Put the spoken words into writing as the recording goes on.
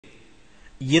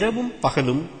இரவும்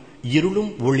பகலும்,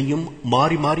 இருளும் ஒளியும்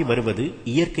மாறி மாறி வருவது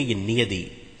இயற்கையின் நியதி.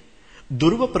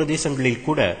 துருவ பிரதேசங்களில்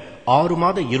கூட 6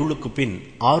 மாத இருளுக்கு பின்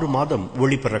 6 மாதம்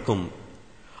ஒளி பிறக்கும்.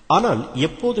 ஆனால்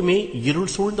எப்போதுமே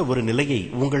இருள் சூழ்ந்த ஒரு நிலையை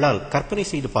உங்களால் கற்பனை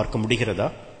செய்து பார்க்க முடிகிறதா?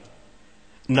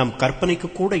 நம் கற்பனைக்கு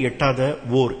கூட எட்டாத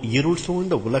ஓர் இருள்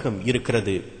சூழ்ந்த உலகம்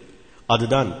இருக்கிறது.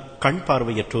 அதுதான் கண்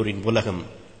பார்வையற்றோரின் உலகம்.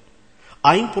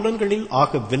 ஐம்புலன்களில்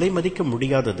ஆக விலை மதிக்க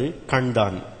முடியாதது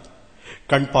கண்தான்.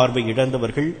 கண் பார்வை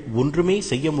இழந்தவர்கள் ஒன்றுமே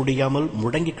செய்ய முடியாமல்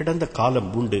முடங்கி கிடந்த காலம்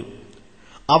உண்டு.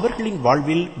 அவர்களின்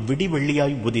வாழ்வில்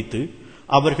விடிவெள்ளியாய் உதித்து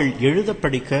அவர்கள் எழுத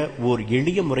படிக்க ஓர்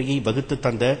எளிய முறையை வகுத்து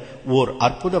தந்த ஓர்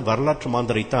அற்புத வரலாற்று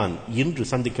மாந்தரைத்தான் இன்று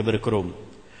சந்திக்கவிருக்கிறோம்.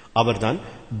 அவர்தான்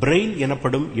பிரெயில்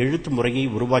எனப்படும் எழுத்து முறையை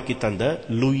உருவாக்கி தந்த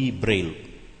லூயி பிரெயில்.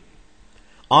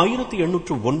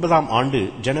 1809 ஆண்டு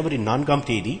ஜனவரி 4ஆம்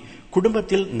தேதி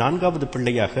குடும்பத்தில் 4வது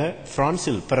பிள்ளையாக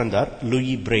பிரான்சில் பிறந்தார்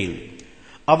லூயி பிரெயில்.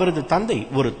 அவரது தந்தை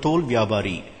ஒரு தோல்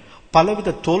வியாபாரி.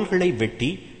 பலவித தோல்களை வெட்டி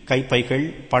கைப்பைகள்,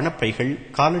 பணப்பைகள்,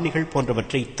 காலணிகள்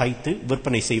போன்றவற்றை தைத்து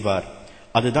விற்பனை செய்வார்.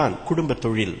 அதுதான் குடும்ப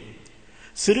தொழில்.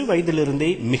 சிறு வயதிலிருந்தே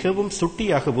மிகவும்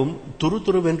சுட்டியாகவும்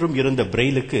துருதுருவென்றும் இருந்த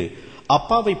பிரெயிலுக்கு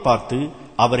அப்பாவை பார்த்து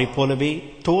அவரை போலவே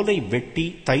தோலை வெட்டி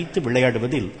தைத்து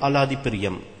விளையாடுவதில் அலாதி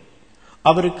பிரியம்.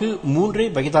 அவருக்கு 3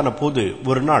 வயதான போது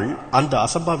ஒரு நாள் அந்த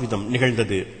அசம்பாவிதம்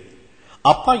நிகழ்ந்தது.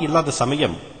 அப்பா இல்லாத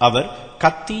சமயம் அவர்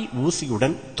கத்தி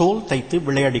ஊசியுடன் தோல் தைத்து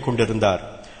விளையாடி கொண்டிருந்தார்.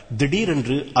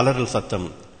 திடீரென்று அலறல் சத்தம்.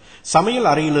 சமையல்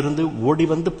அறையிலிருந்து ஓடி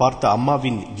வந்து பார்த்த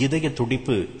அம்மாவின் இதய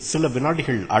துடிப்பு சில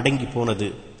வினாடிகள் அடங்கி போனது.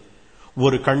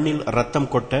 ஒரு கண்ணில் ரத்தம்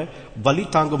கொட்ட வலி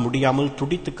தாங்க முடியாமல்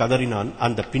துடித்து கதறினான்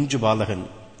அந்த பிஞ்சு பாலகன்.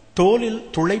 தோலில்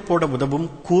துளை போட உதவும்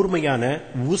கூர்மையான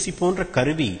ஊசி போன்ற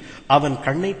கருவி அவன்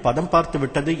கண்ணை பதம் பார்த்து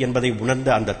விட்டது என்பதை உணர்ந்த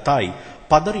அந்த தாய்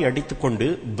பதறி அடித்துக் கொண்டு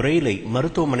பிரெயிலை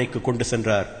மருத்துவமனைக்கு கொண்டு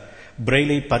சென்றார்.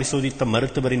 பிரெயிலை பரிசோதித்த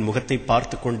மருத்துவரின் முகத்தை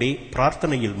பார்த்து கொண்டே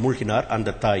பிரார்த்தனையில் மூழ்கினார்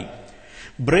அந்த தாய்.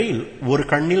 பிரெயில் ஒரு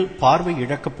கண்ணில் பார்வை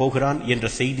இழக்கப் போகிறான் என்ற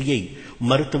செய்தியை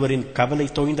மருத்துவரின் கவலை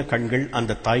தோய்ந்த கண்கள்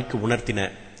அந்த தாய்க்கு உணர்த்தின.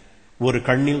 ஒரு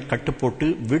கண்ணில் கட்டுப்போட்டு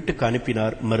வீட்டுக்கு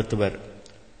அனுப்பினார் மருத்துவர்.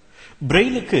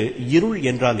 பிரெயிலுக்கு இருள்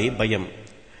என்றாலே பயம்.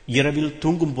 இரவில்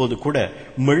தூங்கும் போது கூட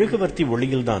மெழுகுவர்த்தி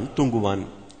ஒளியில்தான் தூங்குவான்.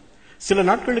 சில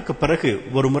நாட்களுக்கு பிறகு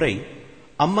ஒருமுறை,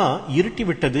 அம்மா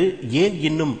இருட்டிவிட்டது, ஏன்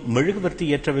இன்னும் மெழுகுவர்த்தி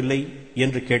ஏற்றவில்லை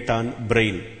என்று கேட்டான்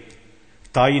பிரெயில்.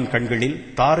 தாயின் கண்களில்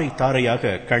தாரை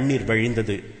தாரையாக கண்ணீர்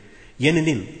வழிந்தது.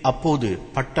 ஏனெனில் அப்போது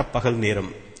பட்ட பகல்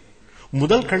நேரம்.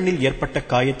 முதல் கண்ணில் ஏற்பட்ட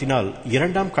காயத்தினால்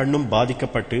 2ஆம் கண்ணும்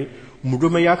பாதிக்கப்பட்டு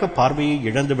முழுமையாக பார்வையை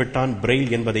இழந்துவிட்டான்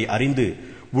பிரெயில் என்பதை அறிந்து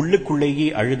உள்ளுக்குள்ளேயே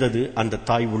அழுதது அந்த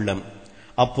தாய் உள்ளம்.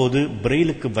 அப்போது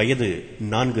பிரெயிலுக்கு வயது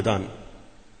 4 தான்.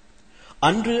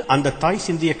 அன்று அந்த தாய்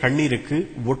சிந்திய கண்ணீருக்கு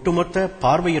ஒட்டுமொத்த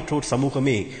பார்வையற்றோர்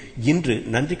சமூகமே இன்று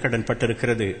நன்றி கடன்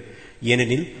பட்டிருக்கிறது.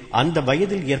 ஏனெனில் அந்த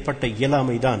வயதில் ஏற்பட்ட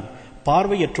இயலாமைதான்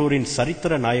பார்வையற்றோரின்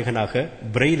சரித்திர நாயகனாக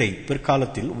பிரெயிலை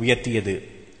பிற்காலத்தில் உயர்த்தியது.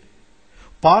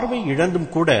 பார்வை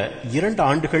இழந்தும் கூட 2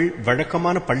 ஆண்டுகள்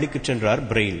வழக்கமான பள்ளிக்கு சென்றார்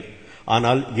பிரெயில்.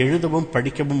 ஆனால் எழுதவும்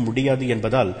படிக்கவும் முடியாது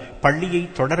என்பதால் பள்ளியை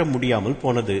தொடர முடியாமல்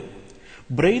போனது.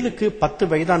 பிரெயிலுக்கு 10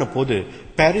 வயதான போது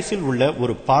பாரிஸில் உள்ள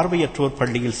ஒரு பார்வையற்றோர்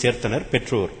பள்ளியில் சேர்த்தனர்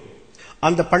பெற்றோர்.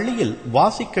 அந்த பள்ளியில்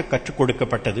வாசிக்க கற்றுக்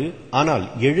கொடுக்கப்பட்டது. ஆனால்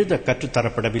எழுத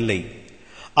கற்றுத்தரப்படவில்லை.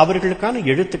 அவர்களுக்கான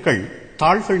எழுத்துக்கள்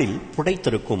தாள்களில்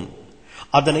புடைத்திருக்கும்.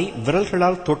 அதனை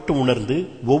விரல்களால் தொட்டு உணர்ந்து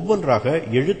ஒவ்வொன்றாக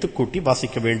எழுத்து கூட்டி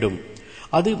வாசிக்க வேண்டும்.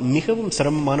 அது மிகவும்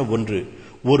சிரமமான ஒன்று.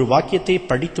 ஒரு வாக்கியத்தை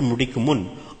படித்து முடிக்கும் முன்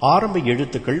ஆரம்ப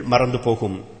எழுத்துக்கள் மறந்து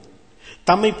போகும்.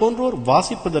 தம்மை போன்றோர்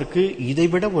வாசிப்பதற்கு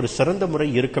இதைவிட ஒரு சிறந்த முறை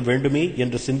இருக்க வேண்டுமே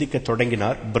என்று சிந்திக்க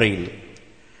தொடங்கினார் பிரெயில்.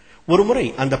 ஒருமுறை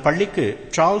அந்த பள்ளிக்கு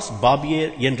சார்ல்ஸ்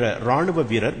பாபியர் என்ற ராணுவ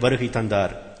வீரர் வருகை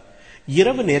தந்தார்.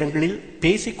 இரவு நேரங்களில்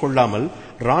பேசிக் கொள்ளாமல்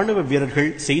ராணுவ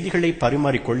வீரர்கள் செய்திகளை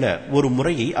பரிமாறிக்கொள்ள ஒரு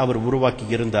முறையை அவர் உருவாக்கி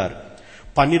இருந்தார்.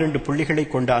 12 புள்ளிகளை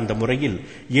கொண்ட அந்த முறையில்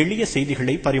எளிய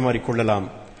செய்திகளை பரிமாறிக்கொள்ளலாம்.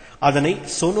 அதனை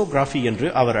சோனோகிராஃபி என்று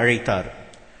அவர் அழைத்தார்.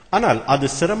 ஆனால் அது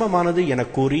சிரமமானது என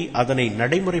கூறி அதனை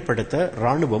நடைமுறைப்படுத்த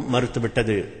ராணுவம்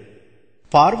மறுத்துவிட்டது.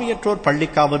 பார்வையற்றோர்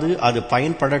பள்ளிக்காவது அது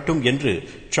பயன்படட்டும் என்று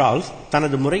சார்ல்ஸ்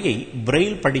தனது முறையை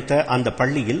பிரெயில் படித்த அந்த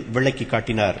பள்ளியில் விளக்கி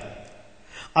காட்டினார்.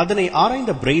 அதனை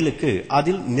ஆராய்ந்த பிரெயிலுக்கு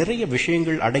அதில் நிறைய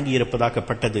விஷயங்கள்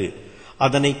அடங்கியிருப்பதாகப்பட்டது.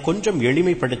 அதனை கொஞ்சம்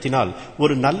எளிமைப்படுத்தினால்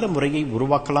ஒரு நல்ல முறையை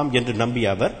உருவாக்கலாம் என்று நம்பிய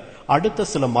அவர் அடுத்த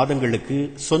சில மாதங்களுக்கு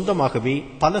சொந்தமாகவே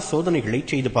பல சோதனைகளை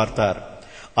செய்து பார்த்தார்.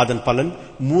 அதன் பலன்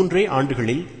 3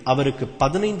 ஆண்டுகளில் அவருக்கு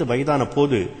 15 வயதான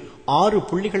போது 6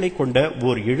 புள்ளிகளை கொண்ட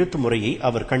ஓர் எழுத்து முறையை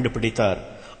அவர் கண்டுபிடித்தார்.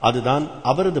 அதுதான்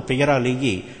அவரது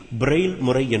பெயராலேயே பிரெயில்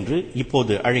முறை என்று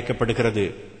இப்போது அழைக்கப்படுகிறது.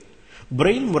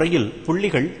 பிரெயில் முறையில்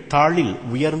புள்ளிகள் தாளில்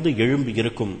உயர்ந்து எழும்பி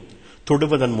இருக்கும்.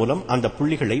 தொடுவதன் மூலம் அந்த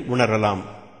புள்ளிகளை உணரலாம்.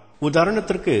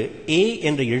 உதாரணத்திற்கு A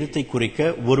என்ற எழுத்தை குறிக்க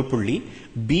ஒரு புள்ளி,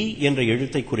 B என்ற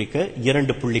எழுத்தை குறிக்க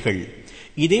 2 புள்ளிகள்.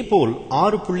 இதேபோல்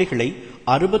 6 புள்ளிகளை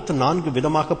 64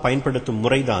 விதமாக பயன்படுத்தும்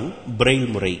முறைதான் பிரெயில்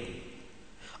முறை.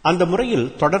 அந்த முறையில்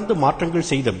தொடர்ந்து மாற்றங்கள்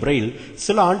செய்த பிரெயில்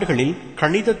சில ஆண்டுகளில்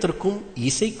கணிதத்திற்கும்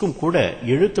இசைக்கும் கூட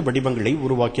எழுத்து வடிவங்களை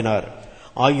உருவாக்கினார்.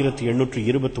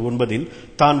 1829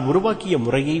 தான் உருவாக்கிய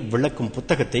முறையை விளக்கும்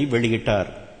புத்தகத்தை வெளியிட்டார்.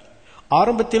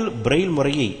 ஆரம்பத்தில் பிரெயில்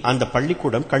முறையை அந்த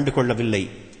பள்ளிக்கூடம் கண்டுகொள்ளவில்லை.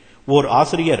 ஓர்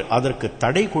ஆசிரியர் அதற்கு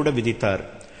தடை கூட விதித்தார்.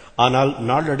 ஆனால்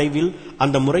நாளடைவில்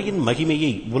அந்த முறையின்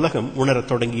மகிமையை உலகம் உணரத்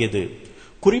தொடங்கியது.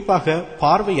 குறிப்பாக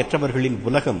பார்வையற்றவர்களின்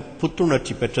உலகம்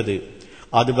புத்துணர்ச்சி பெற்றது.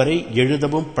 அதுவரை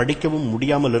எழுதவும் படிக்கவும்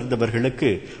முடியாமல் இருந்தவர்களுக்கு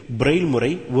பிரெயில்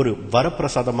முறை ஒரு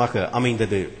வரப்பிரசாதமாக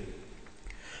அமைந்தது.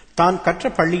 தான் கற்ற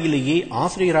பள்ளியிலேயே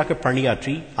ஆசிரியராக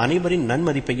பணியாற்றி அனைவரின்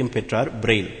நன்மதிப்பையும் பெற்றார்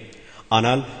பிரெயில்.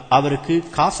 ஆனால் அவருக்கு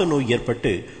காச நோய்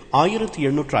ஏற்பட்டு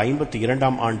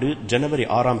 1852 ஆண்டு ஜனவரி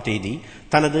 6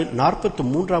 தனது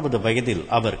 43வது வயதில்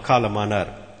அவர்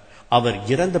காலமானார். அவர்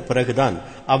இறந்த பிறகுதான்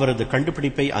அவரது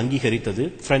கண்டுபிடிப்பை அங்கீகரித்தது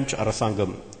பிரெஞ்சு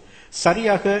அரசாங்கம்.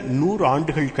 சரியாக 100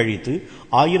 ஆண்டுகள் கழித்து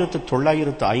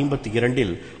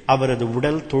 1952 அவரது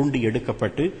உடல் தோண்டி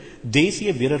எடுக்கப்பட்டு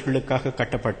தேசிய வீரர்களுக்காக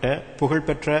கட்டப்பட்ட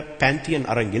புகழ்பெற்ற பாந்தியன்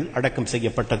அரங்கில் அடக்கம்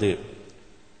செய்யப்பட்டது.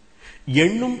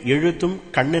 எண்ணும் எழுத்தும்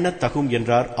கண்ணென தகும்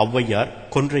என்றார் ஔவையார்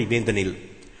கொன்றை வேந்தனில்.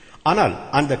 ஆனால்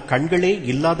அந்த கண்களே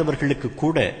இல்லாதவர்களுக்கு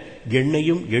கூட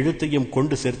எண்ணையும் எழுத்தையும்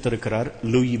கொண்டு சேர்த்திருக்கிறார்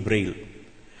லூயி பிரெயில்.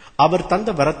 அவர் தந்த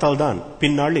வரத்தால் தான்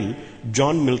பின்னாளில்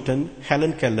John Milton,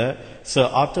 Helen Keller,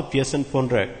 sir Arthur Pearson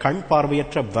போன்ற கண்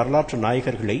பார்வையற்ற வரலாற்று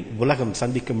நாயகர்களை உலகம்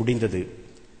சந்திக்க முடிந்தது.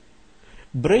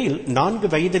 பிரெயில்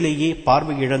 4 வயதிலேயே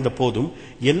பார்வை இழந்த போதும்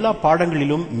எல்லா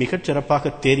பாடங்களிலும் மிகச்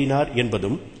சிறப்பாக தேறினார்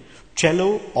என்பதும், செலோ,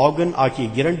 ஆர்கன் ஆகிய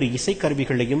 2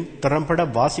 இசைக்கருவிகளையும் திறம்பட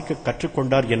வாசிக்க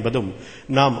கற்றுக்கொண்டார் என்பதும்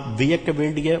நாம் வியக்க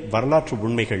வேண்டிய வரலாற்று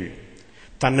உண்மைகள்.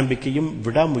 தன்னம்பிக்கையும்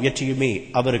விடாமுயற்சியுமே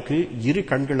அவருக்கு 2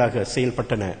 கண்களாக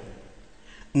செயல்பட்டன.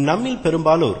 நம்மில்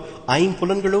பெரும்பாலோர் 5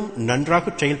 புலன்களும்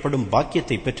நன்றாக செயல்படும்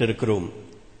பாக்கியத்தை பெற்றிருக்கிறோம்.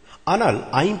 ஆனால்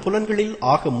 5 புலன்களில்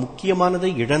ஆக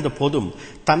முக்கியமானதை இழந்த போதும்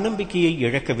தன்னம்பிக்கையை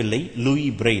இழக்கவில்லை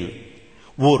லூயி பிரெயில்.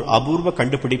 ஓர் அபூர்வ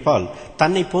கண்டுபிடிப்பால்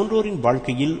தன்னை போன்றோரின்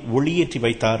வாழ்க்கையில் ஒளியேற்றி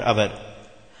வைத்தார் அவர்.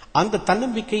 அந்த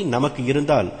தன்னம்பிக்கை நமக்கு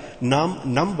இருந்தால் நாம்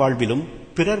நம் வாழ்விலும்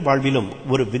பிறர் வாழ்விலும்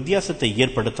ஒரு வித்தியாசத்தை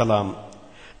ஏற்படுத்தலாம்.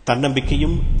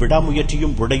 தன்னம்பிக்கையும்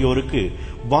விடாமுயற்சியும் உடையோருக்கு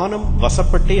வானம்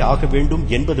வசப்பட்டே ஆக வேண்டும்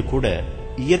என்பது கூட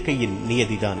இயற்கையின்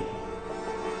நியதிதான்.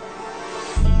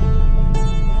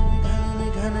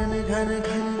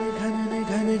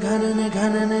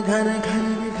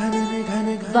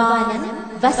 வானம்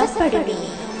வசப்படுமே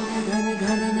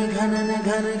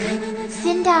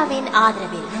சிண்டாவின்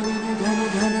ஆதரவில்